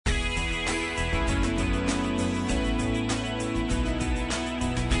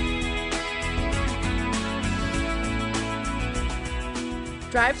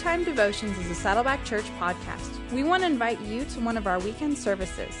Drive Time Devotions is a Saddleback Church podcast. We want to invite you to one of our weekend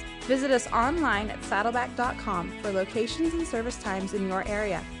services. Visit us online at saddleback.com for locations and service times in your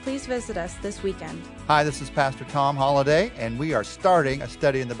area. Please visit us this weekend. Hi, this is Pastor Tom Holliday, and we are starting a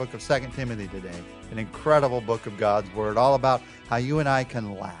study in the book of 2 Timothy today. An incredible book of God's Word, all about how you and I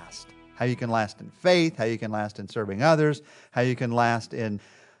can last. How you can last in faith, how you can last in serving others, how you can last in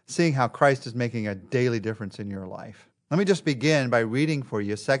seeing how Christ is making a daily difference in your life. Let me just begin by reading for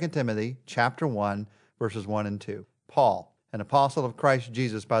you 2 Timothy chapter 1, verses 1 and 2. Paul, an apostle of Christ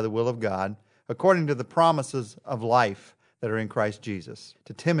Jesus by the will of God, according to the promises of life that are in Christ Jesus.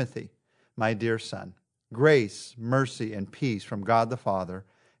 To Timothy, my dear son, grace, mercy, and peace from God the Father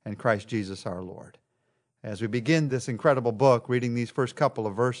and Christ Jesus our Lord. As we begin this incredible book, reading these first couple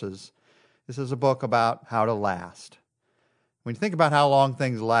of verses, this is a book about how to last. When you think about how long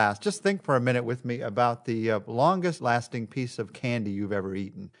things last, just think for a minute with me about the longest lasting piece of candy you've ever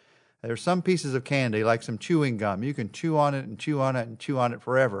eaten. There are some pieces of candy, like some chewing gum. You can chew on it and chew on it and chew on it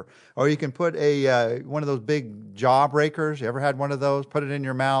forever. Or you can put one of those big jaw breakers. You ever had one of those? Put it in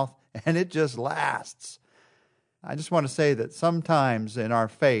your mouth, and it just lasts. I just want to say that sometimes in our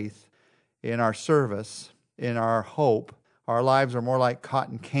faith, in our service, in our hope, our lives are more like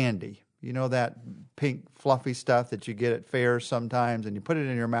cotton candy. You know that pink fluffy stuff that you get at fairs sometimes, and you put it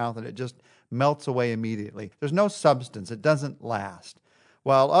in your mouth and it just melts away immediately. There's no substance. It doesn't last.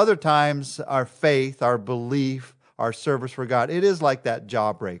 While other times our faith, our belief, our service for God, it is like that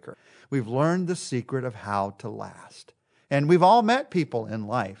jawbreaker. We've learned the secret of how to last. And we've all met people in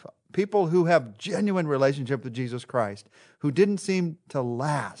life, people who have genuine relationship with Jesus Christ, who didn't seem to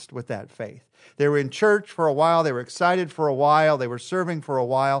last with that faith. They were in church for a while, they were excited for a while, they were serving for a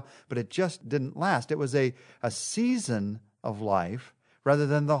while, but it just didn't last. It was a season of life rather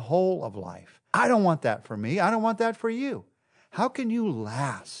than the whole of life. I don't want that for me. I don't want that for you. How can you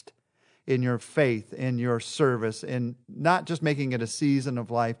last in your faith, in your service, in not just making it a season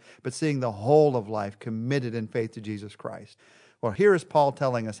of life, but seeing the whole of life committed in faith to Jesus Christ? Well, here is Paul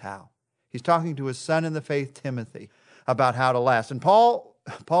telling us how. He's talking to his son in the faith, Timothy, about how to last. And Paul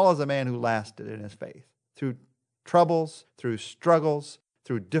is a man who lasted in his faith through troubles, through struggles,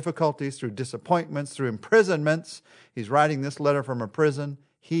 through difficulties, through disappointments, through imprisonments. He's writing this letter from a prison.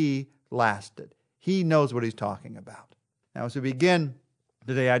 He lasted. He knows what he's talking about. Now, as we begin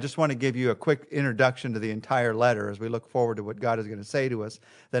today, I just want to give you a quick introduction to the entire letter as we look forward to what God is going to say to us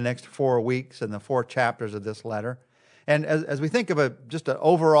the next 4 weeks and the 4 chapters of this letter. And as we think of just an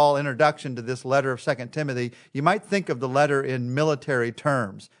overall introduction to this letter of 2 Timothy, you might think of the letter in military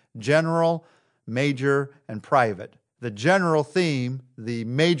terms: general, major, and private. The general theme, the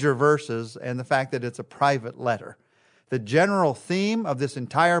major verses, and the fact that it's a private letter. The general theme of this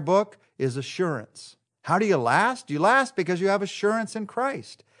entire book is assurance. How do you last? You last because you have assurance in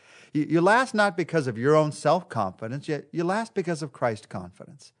Christ. You last not because of your own self-confidence, yet you last because of Christ's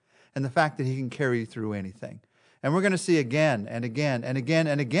confidence and the fact that He can carry you through anything. And we're going to see again and again and again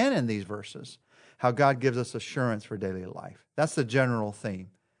and again in these verses how God gives us assurance for daily life. That's the general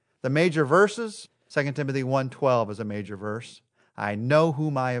theme. The major verses, 2 Timothy 1:12 is a major verse. I know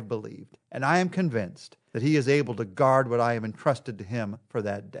whom I have believed, and I am convinced that He is able to guard what I have entrusted to Him for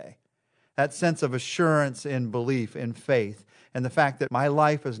that day. That sense of assurance in belief, in faith, and the fact that my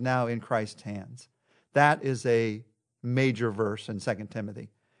life is now in Christ's hands. That is a major verse in 2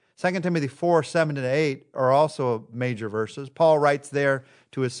 Timothy. 2 Timothy 4, 7 and 8 are also major verses. Paul writes there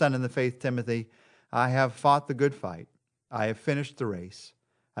to his son in the faith, Timothy, I have fought the good fight. I have finished the race.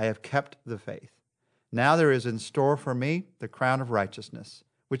 I have kept the faith. Now there is in store for me the crown of righteousness,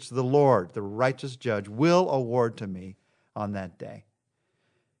 which the Lord, the righteous judge, will award to me on that day.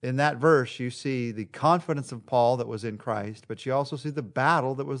 In that verse, you see the confidence of Paul that was in Christ, but you also see the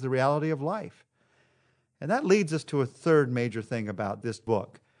battle that was the reality of life. And that leads us to a third major thing about this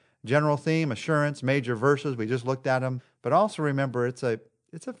book. General theme, assurance, major verses, we just looked at them. But also remember, it's a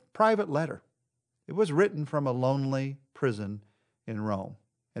private letter. It was written from a lonely prison in Rome.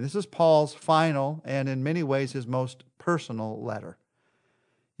 And this is Paul's final and in many ways his most personal letter.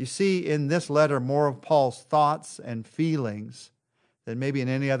 You see in this letter more of Paul's thoughts and feelings than maybe in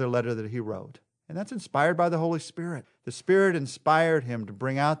any other letter that he wrote. And that's inspired by the Holy Spirit. The Spirit inspired him to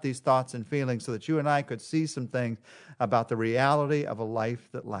bring out these thoughts and feelings so that you and I could see some things about the reality of a life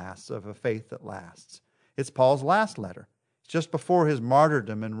that lasts, of a faith that lasts. It's Paul's last letter. It's just before his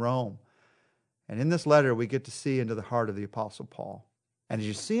martyrdom in Rome. And in this letter, we get to see into the heart of the Apostle Paul. And as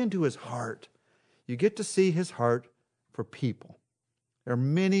you see into his heart, you get to see his heart for people. There are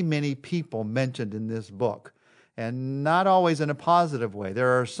many, many people mentioned in this book, and not always in a positive way.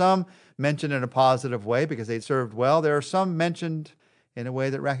 There are some mentioned in a positive way because they served well. There are some mentioned in a way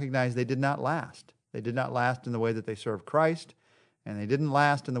that recognized they did not last. They did not last in the way that they served Christ, and they didn't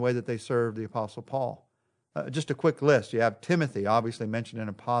last in the way that they served the Apostle Paul. Just a quick list. You have Timothy, obviously mentioned in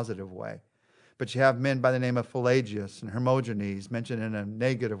a positive way. But you have men by the name of Pelagius and Hermogenes mentioned in a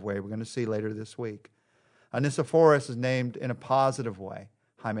negative way. We're going to see later this week. Onesiphorus is named in a positive way.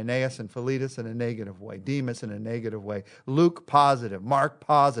 Hymenaeus and Philetus in a negative way. Demas in a negative way. Luke positive. Mark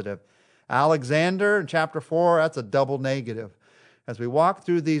positive. Alexander in chapter 4, that's a double negative. As we walk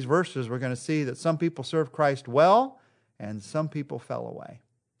through these verses, we're going to see that some people served Christ well and some people fell away.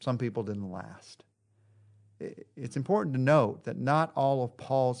 Some people didn't last. It's important to note that not all of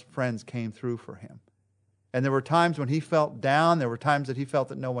Paul's friends came through for him. And there were times when he felt down. There were times that he felt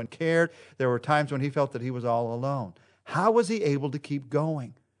that no one cared. There were times when he felt that he was all alone. How was he able to keep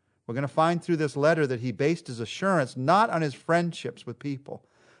going? We're going to find through this letter that he based his assurance not on his friendships with people,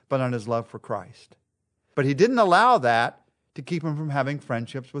 but on his love for Christ. But he didn't allow that to keep him from having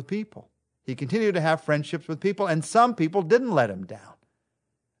friendships with people. He continued to have friendships with people, and some people didn't let him down.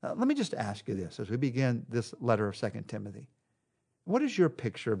 Let me just ask you this as we begin this letter of 2 Timothy. What is your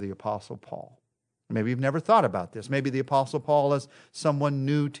picture of the Apostle Paul? Maybe you've never thought about this. Maybe the Apostle Paul is someone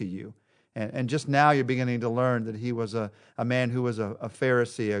new to you. And just now you're beginning to learn that he was a man who was a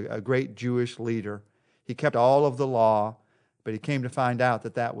Pharisee, a great Jewish leader. He kept all of the law, but he came to find out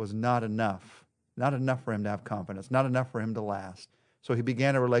that that was not enough. Not enough for him to have confidence. Not enough for him to last. So he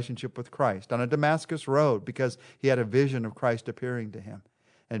began a relationship with Christ on a Damascus road because he had a vision of Christ appearing to him,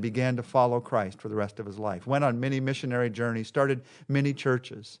 and began to follow Christ for the rest of his life. Went on many missionary journeys, started many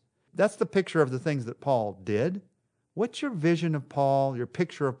churches. That's the picture of the things that Paul did. What's your vision of Paul, your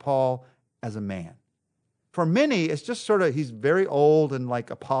picture of Paul as a man? For many, it's just sort of, he's very old and like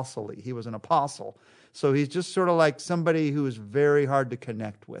apostle-y. He was an apostle. So he's just sort of like somebody who is very hard to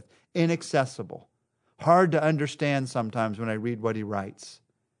connect with, inaccessible, hard to understand sometimes when I read what he writes.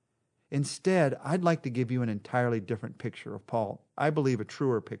 Instead, I'd like to give you an entirely different picture of Paul. I believe a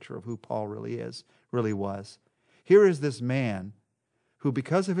truer picture of who Paul really is, really was. Here is this man who,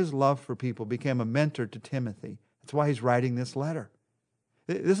 because of his love for people, became a mentor to Timothy. That's why he's writing this letter.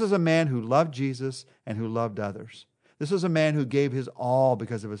 This is a man who loved Jesus and who loved others. This is a man who gave his all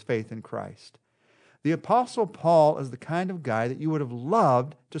because of his faith in Christ. The Apostle Paul is the kind of guy that you would have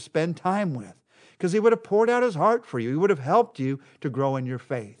loved to spend time with because he would have poured out his heart for you. He would have helped you to grow in your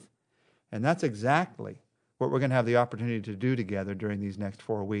faith. And that's exactly what we're going to have the opportunity to do together during these next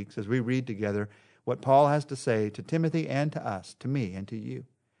 4 weeks as we read together what Paul has to say to Timothy and to us, to me and to you,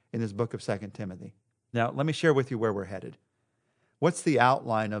 in this book of 2 Timothy. Now, let me share with you where we're headed. What's the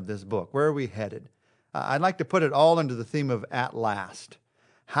outline of this book? Where are we headed? I'd like to put it all into the theme of at last.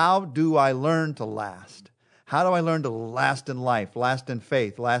 How do I learn to last? How do I learn to last in life, last in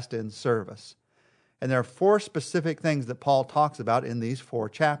faith, last in service? And there are 4 specific things that Paul talks about in these 4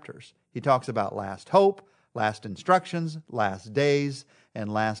 chapters. He talks about last hope, last instructions, last days,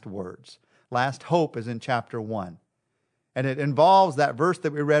 and last words. Last hope is in chapter 1. And it involves that verse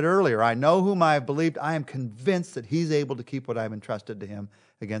that we read earlier. I know whom I have believed. I am convinced that he's able to keep what I've entrusted to him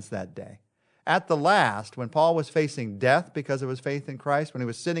against that day. At the last, when Paul was facing death because of his faith in Christ, when he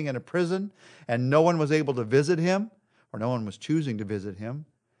was sitting in a prison and no one was able to visit him, or no one was choosing to visit him,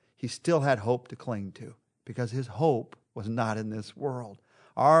 he still had hope to cling to because his hope was not in this world.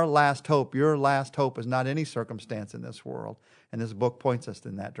 Our last hope, your last hope, is not any circumstance in this world. And this book points us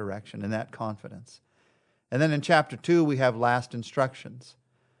in that direction, in that confidence. And then in chapter 2, we have last instructions.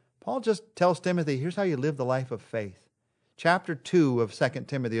 Paul just tells Timothy, here's how you live the life of faith. Chapter 2 of 2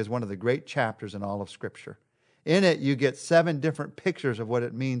 Timothy is one of the great chapters in all of Scripture. In it, you get 7 different pictures of what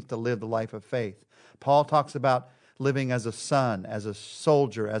it means to live the life of faith. Paul talks about living as a son, as a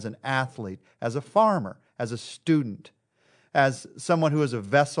soldier, as an athlete, as a farmer, as a student, as someone who is a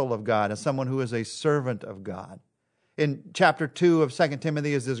vessel of God, as someone who is a servant of God. In chapter 2 of 2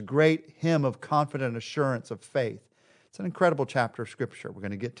 Timothy is this great hymn of confident assurance of faith. It's an incredible chapter of Scripture we're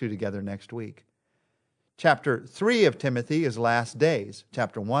going to get to together next week. Chapter 3 of Timothy is last days.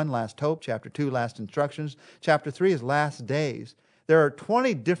 Chapter 1, last hope. Chapter 2, last instructions. Chapter 3 is last days. There are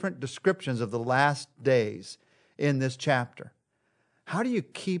 20 different descriptions of the last days in this chapter. How do you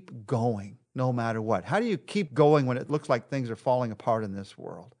keep going no matter what? How do you keep going when it looks like things are falling apart in this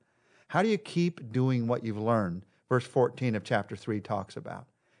world? How do you keep doing what you've learned? Verse 14 of chapter 3 talks about.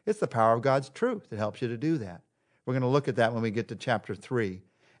 It's the power of God's truth that helps you to do that. We're going to look at that when we get to chapter 3.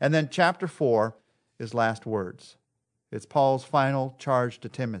 And then chapter 4 is last words. It's Paul's final charge to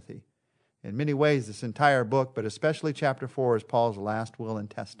Timothy. In many ways, this entire book, but especially chapter 4, is Paul's last will and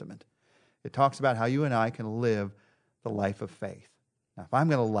testament. It talks about how you and I can live the life of faith. Now, if I'm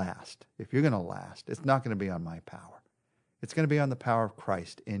going to last, if you're going to last, it's not going to be on my power. It's going to be on the power of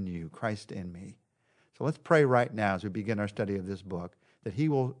Christ in you, Christ in me. So let's pray right now as we begin our study of this book that He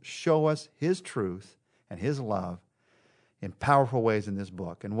will show us His truth and His love in powerful ways in this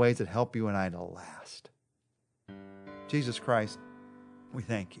book, in ways that help you and I to last. Jesus Christ, we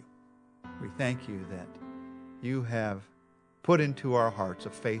thank you. We thank you that you have put into our hearts a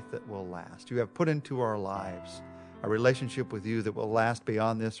faith that will last. You have put into our lives a relationship with you that will last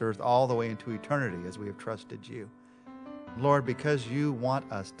beyond this earth all the way into eternity as we have trusted you. Lord, because you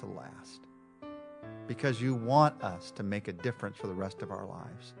want us to last, because you want us to make a difference for the rest of our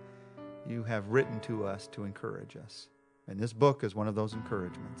lives, you have written to us to encourage us. And this book is one of those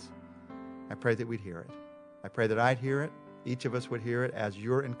encouragements. I pray that we'd hear it. I pray that I'd hear it. Each of us would hear it as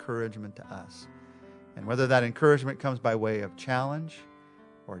your encouragement to us. And whether that encouragement comes by way of challenge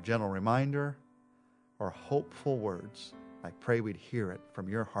or a gentle reminder or hopeful words, I pray we'd hear it from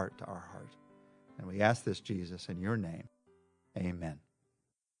your heart to our heart. And we ask this, Jesus, in your name. Amen.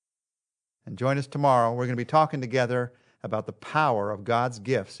 And join us tomorrow. We're going to be talking together about the power of God's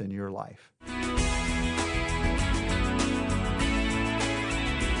gifts in your life.